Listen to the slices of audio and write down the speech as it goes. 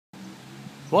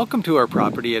Welcome to our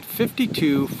property at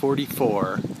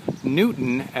 5244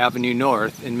 Newton Avenue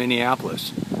North in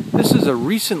Minneapolis. This is a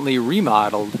recently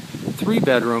remodeled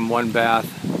 3-bedroom,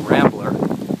 1-bath rambler.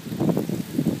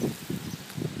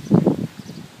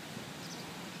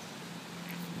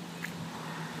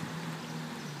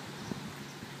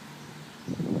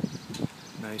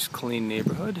 Nice clean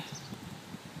neighborhood.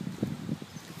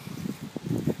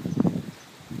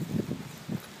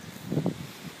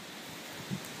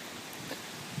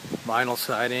 Vinyl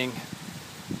siding.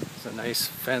 It's a nice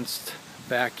fenced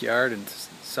backyard and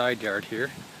side yard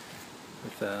here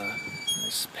with a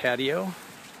nice patio.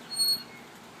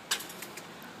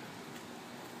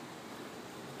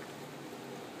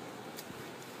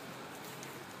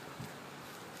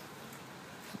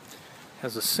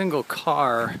 Has a single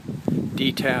car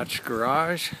detached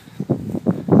garage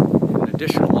and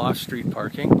additional off-street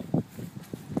parking.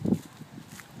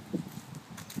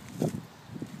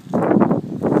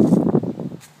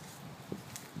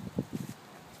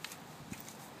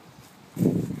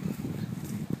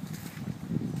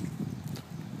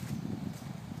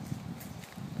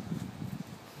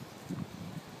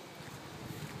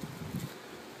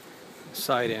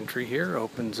 Side entry here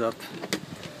opens up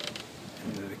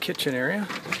into the kitchen area.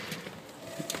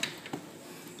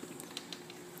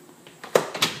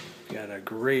 Got a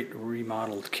great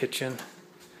remodeled kitchen.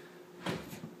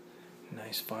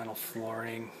 Nice vinyl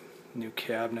flooring, new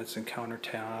cabinets and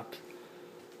countertop.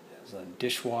 Has a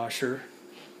dishwasher.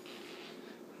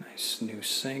 Nice new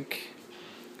sink.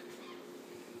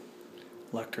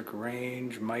 Electric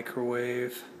range,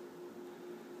 microwave,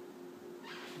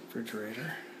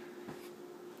 refrigerator.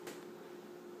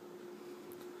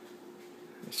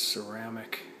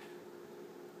 Ceramic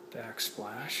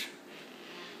backsplash.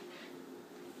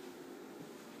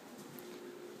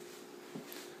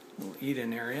 Little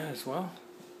eat-in area as well.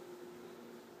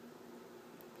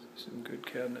 Some good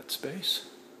cabinet space.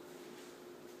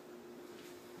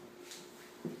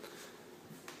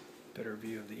 Better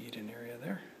view of the eat-in area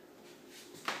there.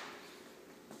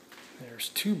 There's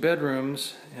 2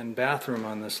 bedrooms and bathroom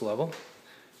on this level.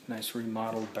 Nice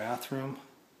remodeled bathroom.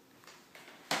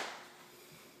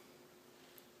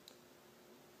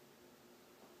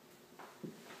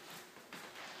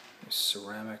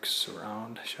 Ceramic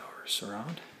surround, shower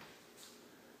surround.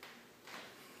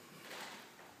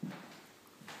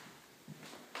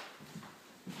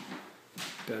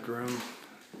 Bedroom,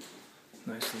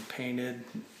 nicely painted,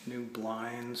 new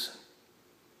blinds,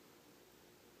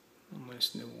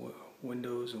 nice new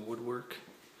windows and woodwork.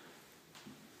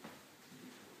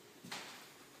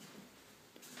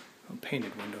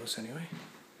 Painted windows anyway.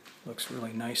 Looks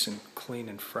really nice and clean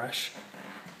and fresh.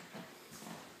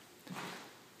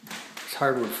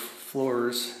 Hardwood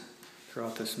floors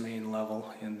throughout this main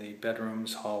level in the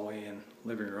bedrooms, hallway, and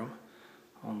living room,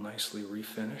 all nicely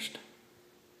refinished.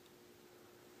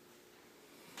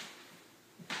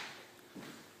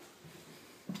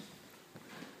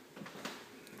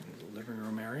 The living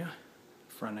room area,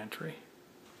 front entry.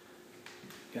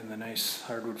 Again, the nice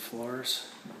hardwood floors.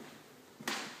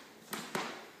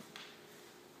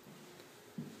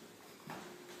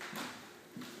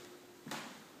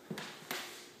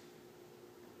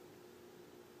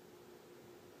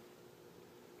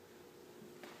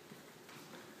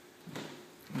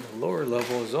 The lower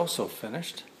level is also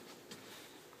finished.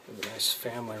 We have a nice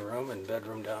family room and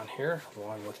bedroom down here,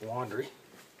 along with laundry.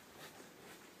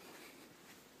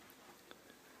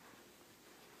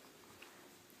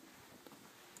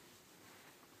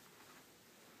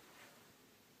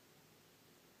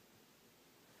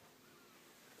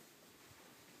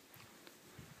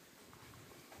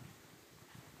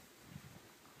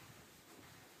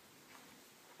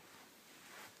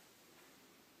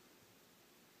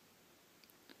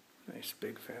 Nice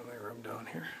big family room down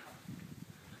here.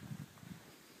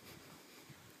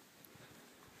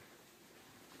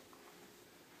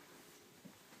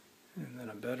 And then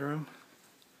a bedroom,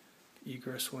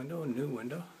 egress window, new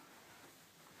window.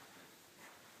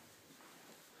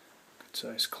 Good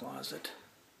sized closet.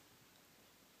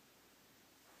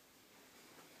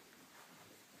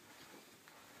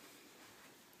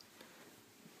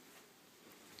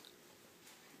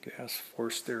 Gas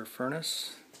forced air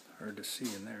furnace. Hard to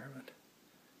see in there, but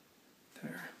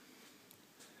there.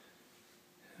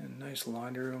 And nice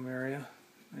laundry room area,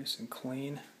 nice and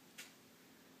clean.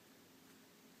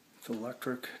 With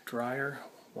electric dryer,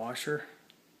 washer.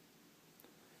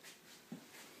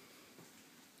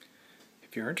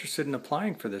 If you're interested in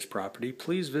applying for this property,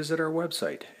 please visit our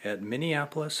website at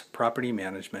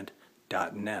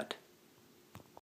minneapolispropertymanagement.net.